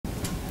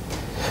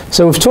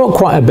So we've talked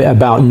quite a bit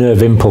about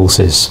nerve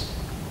impulses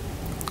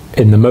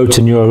in the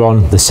motor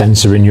neuron, the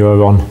sensory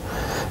neuron,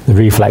 the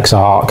reflex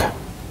arc.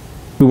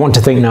 We want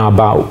to think now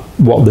about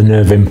what the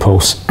nerve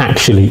impulse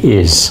actually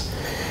is,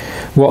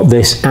 what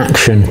this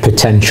action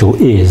potential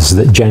is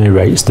that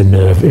generates the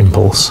nerve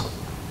impulse.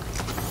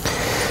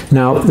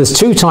 Now, there's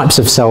two types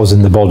of cells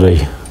in the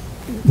body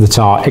that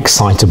are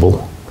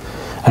excitable,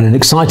 and an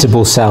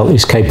excitable cell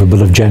is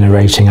capable of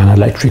generating an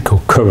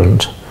electrical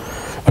current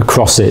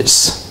across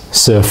its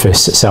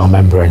surface cell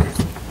membrane.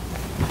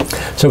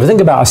 So if we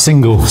think about a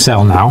single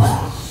cell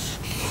now,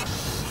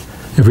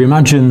 if we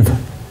imagine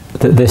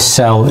that this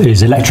cell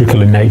is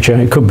electrical in nature,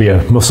 it could be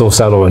a muscle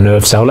cell or a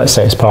nerve cell, let's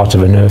say it's part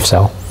of a nerve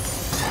cell.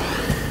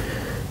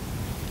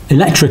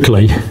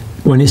 Electrically,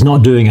 when it's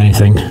not doing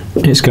anything,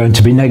 it's going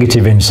to be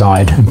negative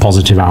inside and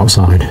positive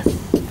outside.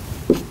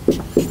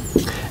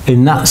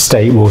 In that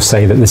state, we'll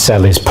say that the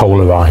cell is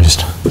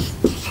polarized.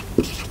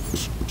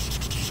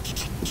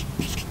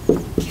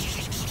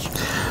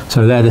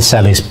 So there the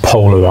cell is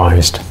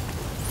polarized.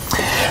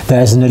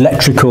 There's an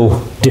electrical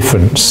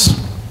difference.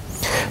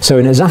 So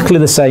in exactly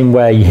the same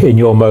way in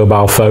your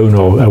mobile phone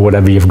or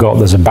whatever you've got,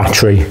 there's a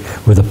battery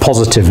with a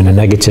positive and a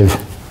negative.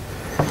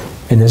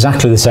 In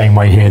exactly the same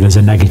way here, there's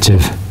a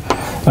negative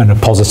and a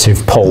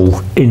positive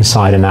pole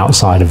inside and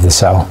outside of the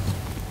cell.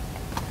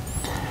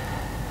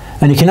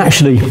 And you can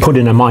actually put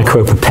in a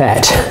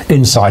micropipette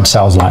inside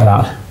cells like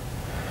that,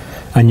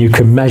 and you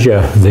can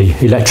measure the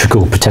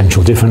electrical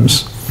potential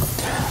difference.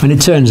 And it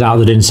turns out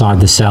that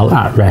inside the cell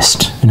at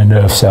rest in a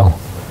nerve cell,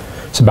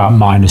 it's about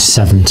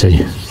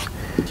 -70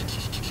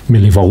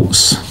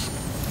 millivolts.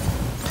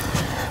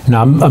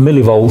 Now, a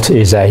millivolt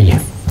is a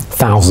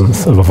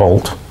thousandth of a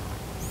volt.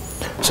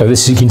 So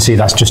this, you can see,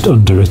 that's just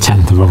under a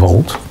tenth of a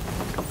volt.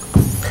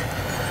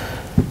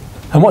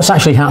 And what's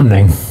actually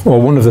happening, or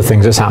one of the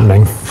things that's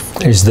happening,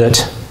 is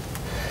that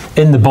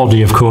in the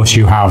body, of course,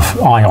 you have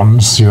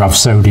ions. You have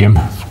sodium,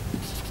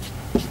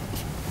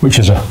 which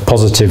is a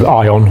positive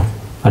ion.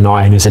 An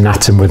ion is an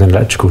atom with an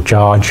electrical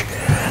charge.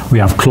 We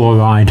have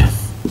chloride,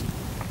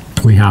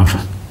 we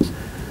have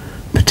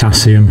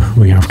potassium,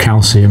 we have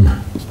calcium.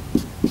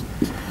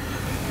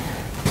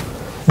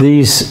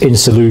 These in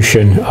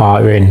solution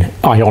are in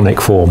ionic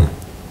form,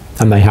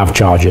 and they have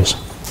charges.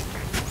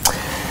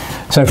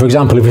 So for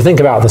example, if we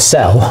think about the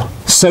cell,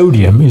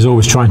 sodium is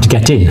always trying to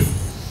get in,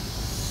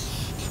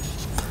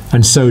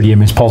 and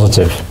sodium is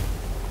positive.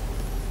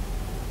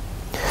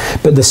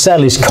 But the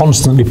cell is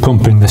constantly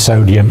pumping the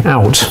sodium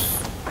out.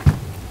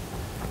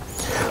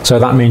 So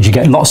that means you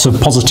get lots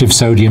of positive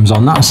sodiums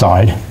on that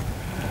side,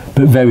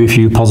 but very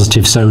few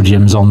positive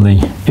sodiums on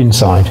the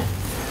inside.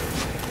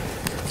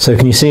 So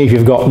can you see, if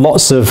you've got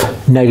lots of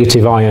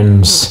negative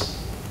ions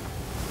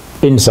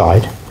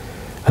inside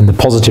and the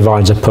positive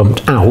ions are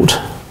pumped out,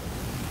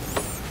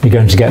 you're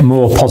going to get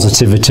more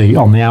positivity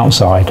on the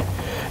outside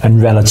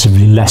and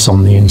relatively less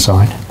on the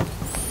inside.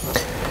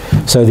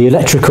 So the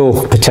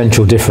electrical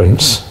potential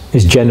difference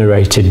is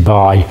generated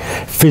by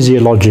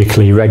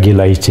physiologically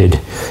regulated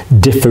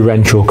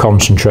differential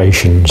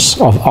concentrations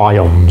of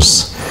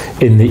ions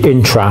in the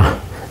intra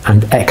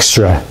and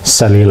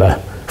extracellular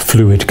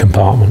fluid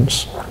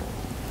compartments.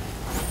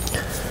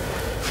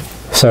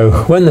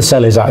 So when the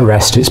cell is at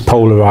rest, it's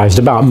polarized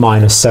about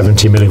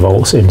 -70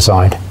 millivolts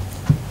inside.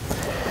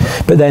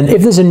 But then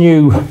if there's a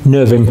new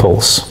nerve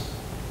impulse,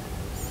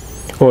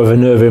 or if a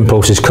nerve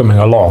impulse is coming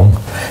along,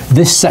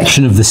 this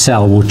section of the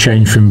cell will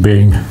change from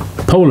being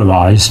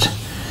polarized,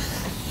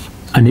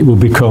 and it will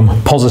become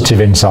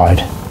positive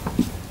inside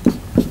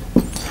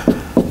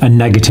and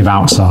negative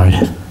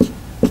outside,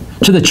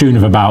 to the tune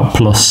of about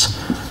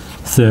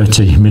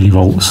 +30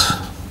 millivolts.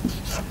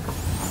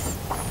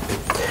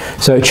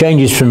 So it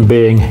changes from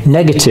being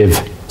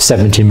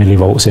 -70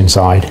 millivolts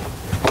inside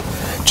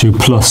to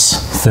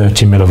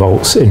 +30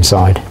 millivolts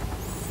inside.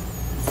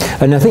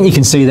 And I think you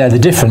can see there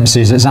the difference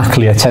is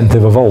exactly a tenth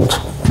of a volt.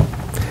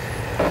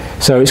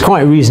 So it's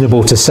quite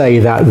reasonable to say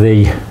that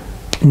the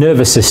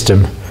nervous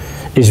system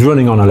is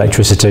running on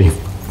electricity.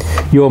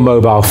 Your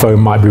mobile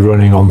phone might be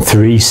running on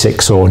 3,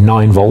 6 or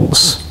 9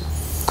 volts.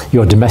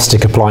 Your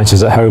domestic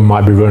appliances at home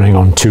might be running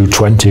on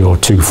 220 or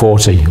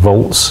 240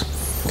 volts.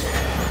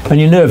 And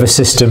your nervous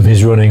system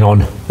is running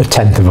on a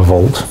tenth of a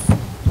volt.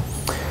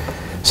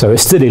 So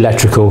it's still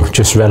electrical,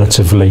 just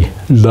relatively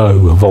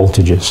low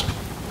voltages.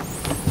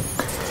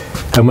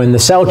 And when the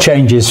cell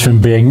changes from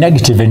being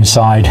negative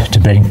inside to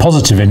being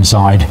positive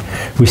inside,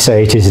 we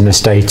say it is in a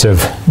state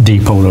of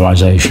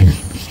depolarization.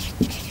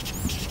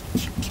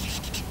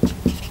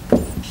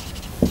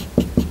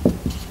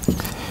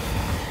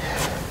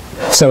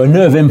 So a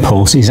nerve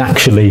impulse is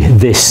actually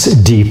this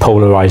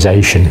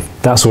depolarization.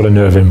 That's what a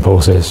nerve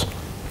impulse is.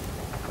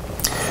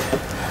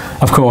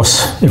 Of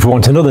course, if we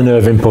want another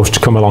nerve impulse to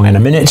come along in a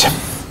minute,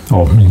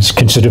 or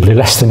considerably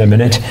less than a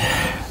minute,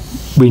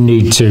 we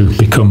need to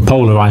become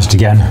polarized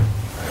again,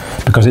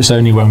 because it's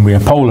only when we are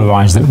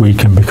polarized that we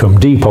can become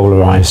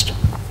depolarized.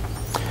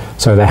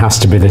 So there has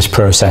to be this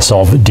process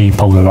of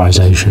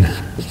depolarization.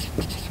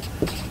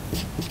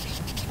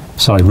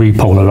 Sorry,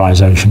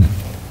 repolarization.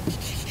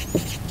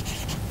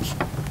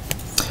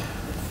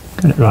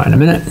 Get it right in a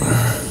minute.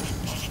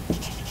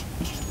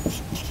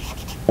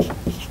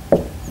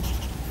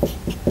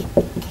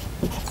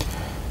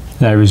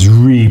 There is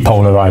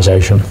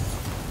repolarization.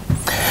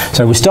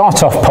 So we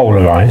start off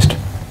polarized.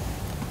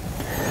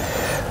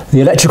 The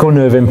electrical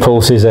nerve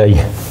impulse is a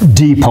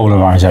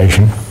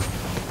depolarization.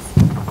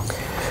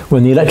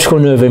 When the electrical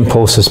nerve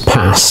impulse has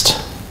passed,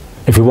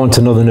 if we want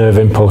another nerve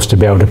impulse to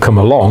be able to come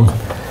along,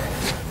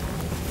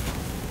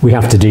 we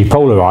have to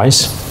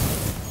depolarize.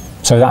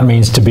 So that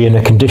means to be in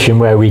a condition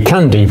where we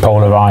can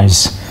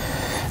depolarize,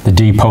 the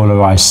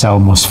depolarized cell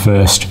must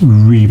first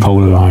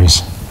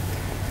repolarize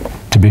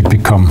to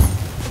become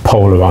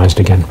polarized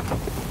again.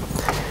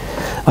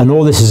 And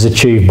all this is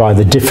achieved by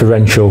the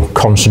differential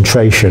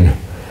concentration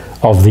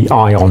of the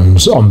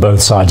ions on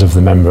both sides of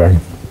the membrane.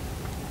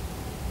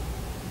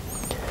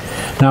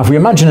 Now if we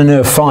imagine a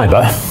nerve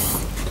fibre,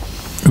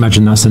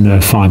 imagine that's the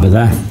nerve fibre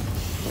there.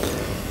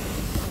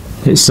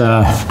 It's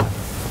a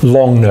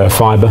long nerve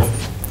fibre.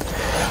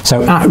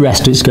 So at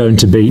rest it's going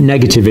to be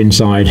negative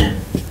inside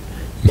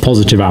and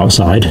positive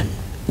outside.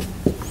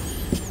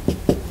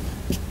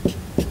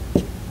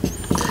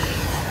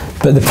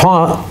 But the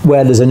part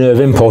where there's a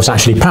nerve impulse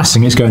actually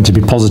passing is going to be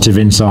positive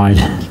inside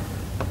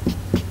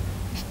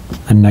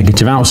and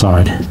negative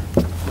outside.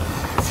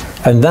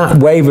 And that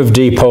wave of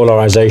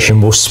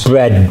depolarization will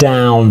spread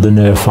down the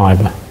nerve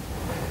fibre.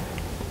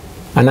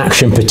 An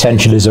action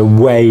potential is a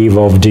wave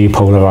of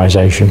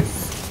depolarization.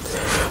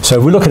 So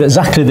if we look at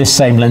exactly this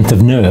same length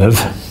of nerve,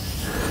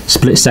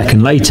 split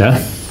second later,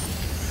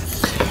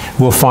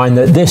 we'll find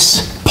that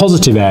this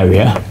positive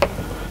area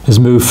has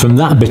moved from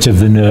that bit of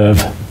the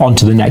nerve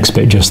onto the next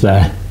bit just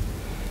there.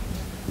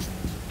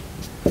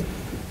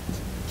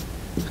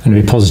 Going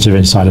to be positive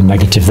inside and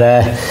negative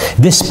there.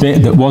 This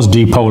bit that was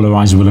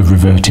depolarized will have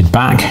reverted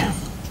back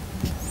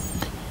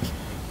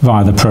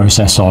via the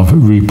process of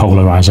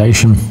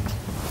repolarization.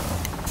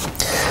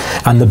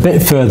 And the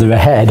bit further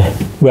ahead,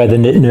 where the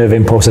nerve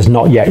impulse has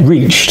not yet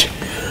reached,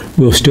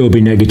 will still be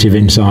negative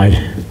inside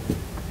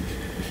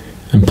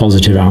and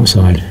positive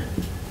outside.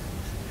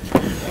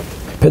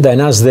 But then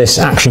as this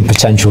action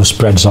potential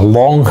spreads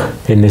along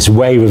in this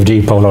wave of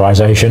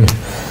depolarization,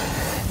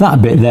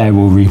 that bit there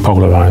will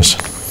repolarize.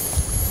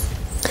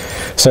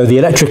 So the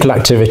electrical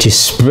activity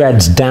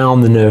spreads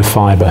down the nerve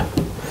fibre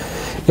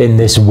in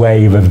this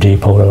wave of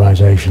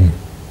depolarization.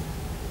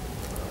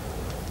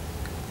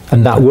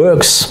 And that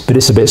works, but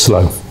it's a bit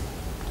slow.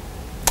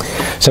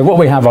 So what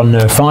we have on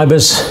nerve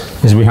fibres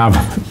is we have,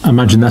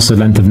 imagine that's the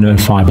length of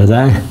nerve fibre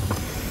there.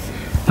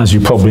 As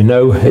you probably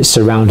know, it's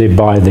surrounded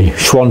by the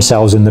Schwann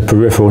cells in the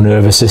peripheral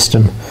nervous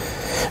system,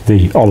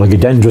 the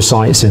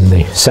oligodendrocytes in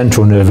the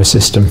central nervous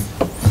system,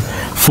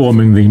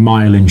 forming the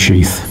myelin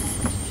sheath.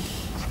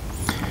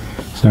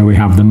 So we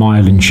have the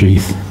myelin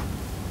sheath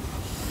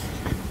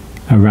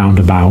around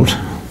about.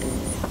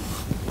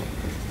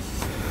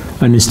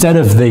 And instead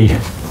of the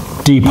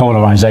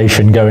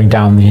depolarization going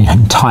down the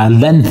entire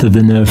length of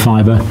the nerve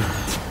fibre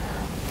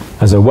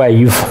as a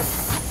wave,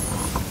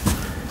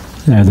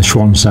 there are the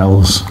Schwann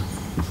cells.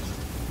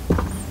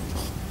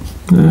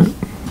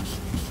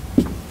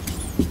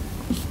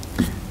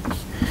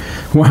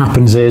 What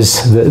happens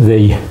is that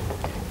the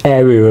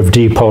area of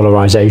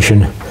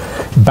depolarization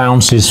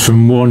bounces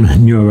from one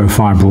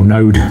neurofibril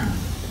node,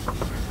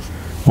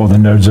 or the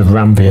nodes of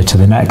Ranvier, to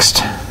the next.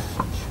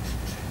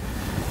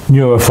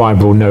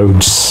 Neurofibril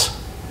nodes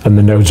and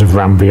the nodes of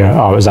Ranvier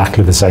are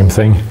exactly the same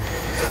thing.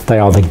 They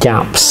are the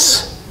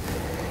gaps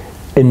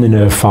in the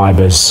nerve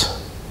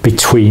fibres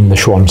between the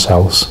Schwann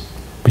cells,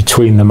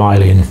 between the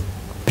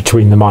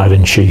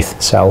myelin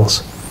sheath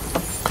cells.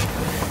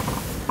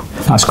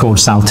 That's called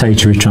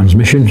saltatory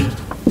transmission.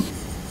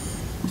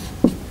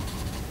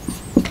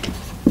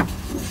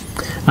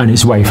 And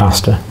it's way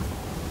faster.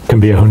 It can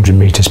be 100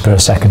 meters per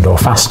second or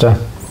faster,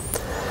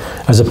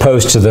 as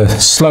opposed to the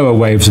slower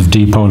waves of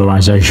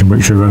depolarization,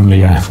 which are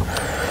only a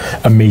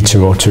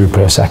meter or two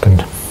per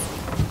second.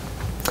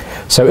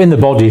 So in the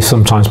body,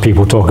 sometimes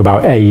people talk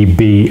about A,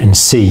 B, and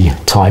C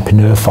type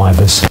nerve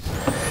fibers.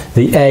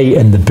 The A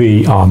and the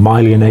B are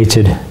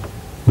myelinated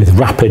with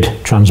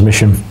rapid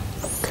transmission.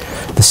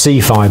 The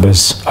C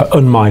fibers are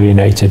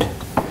unmyelinated.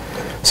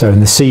 So in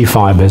the C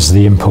fibers,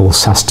 the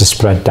impulse has to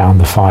spread down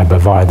the fiber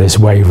via this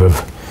wave of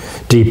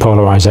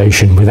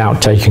depolarization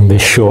without taking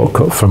this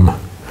shortcut from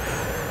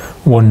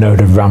one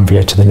node of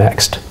Ranvier to the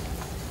next.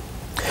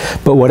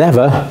 But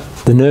whatever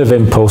the nerve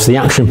impulse, the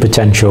action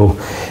potential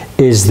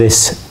is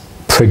this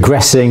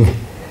progressing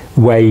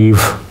wave,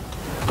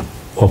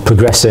 or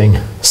progressing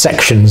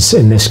sections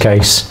in this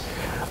case,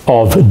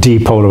 of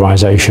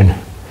depolarization,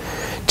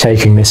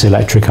 taking this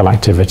electrical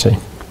activity.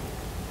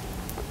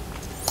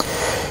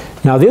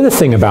 Now the other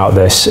thing about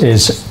this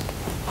is,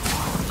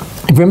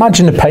 if you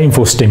imagine a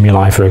painful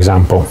stimuli, for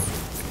example,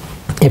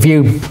 if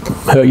you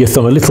hurt your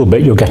thumb a little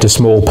bit, you'll get a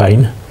small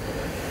pain,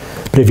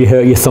 but if you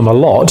hurt your thumb a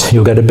lot,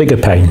 you'll get a bigger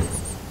pain.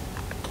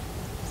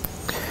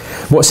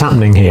 What's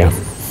happening here?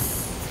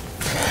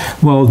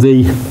 Well,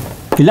 the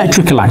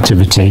electrical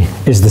activity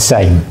is the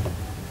same.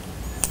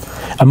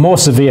 A more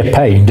severe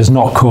pain does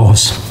not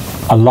cause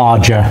a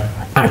larger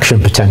action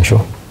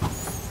potential.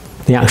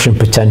 The action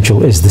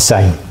potential is the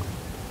same.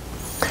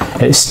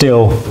 It's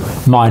still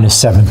minus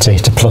 70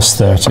 to plus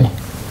 30.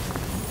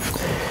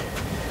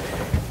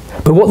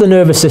 But what the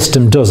nervous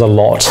system does a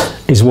lot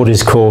is what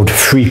is called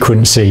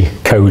frequency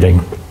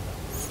coding.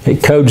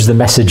 It codes the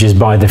messages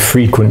by the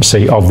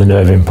frequency of the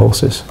nerve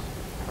impulses.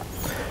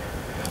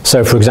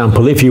 So for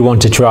example, if you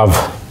wanted to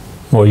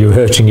have, or you were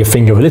hurting your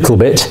finger a little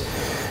bit,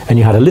 and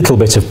you had a little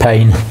bit of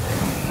pain,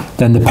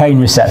 then the pain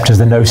receptors,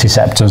 the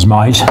nociceptors,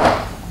 might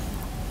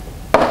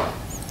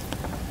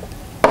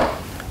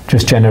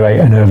just generate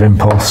a nerve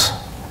impulse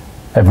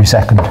every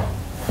second.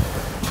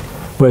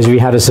 Whereas if you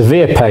had a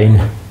severe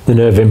pain, the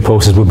nerve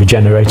impulses would be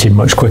generated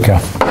much quicker.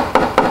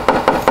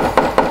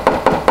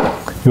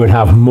 You would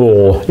have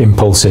more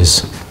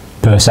impulses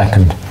per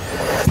second.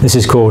 This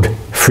is called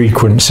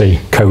frequency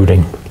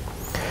coding.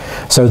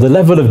 So the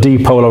level of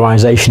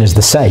depolarization is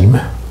the same.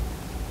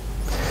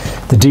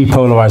 The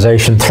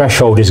depolarization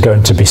threshold is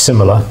going to be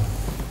similar.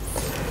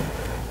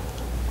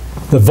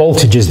 The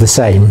voltage is the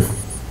same,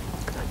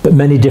 but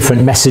many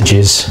different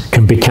messages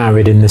can be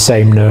carried in the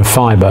same nerve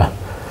fibre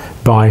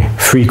by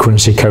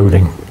frequency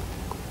coding.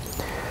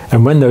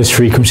 And when those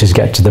frequencies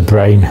get to the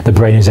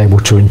brain is able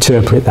to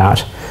interpret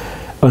that,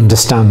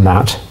 understand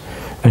that,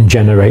 and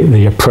generate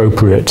the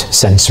appropriate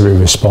sensory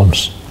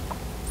response.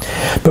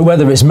 But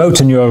whether it's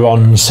motor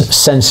neurons,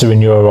 sensory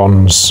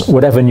neurons,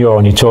 whatever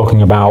neuron you're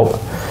talking about,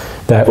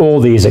 they're all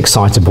these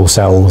excitable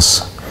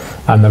cells,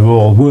 and they're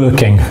all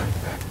working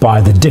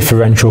by the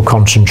differential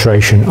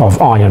concentration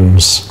of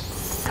ions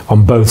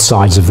on both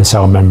sides of the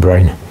cell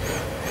membrane,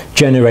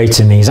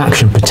 generating these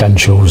action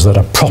potentials that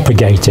are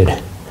propagated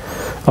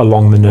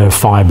along the nerve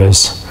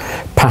fibres,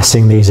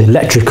 passing these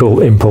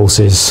electrical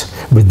impulses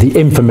with the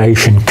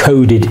information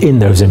coded in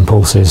those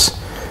impulses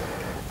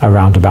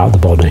around about the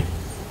body.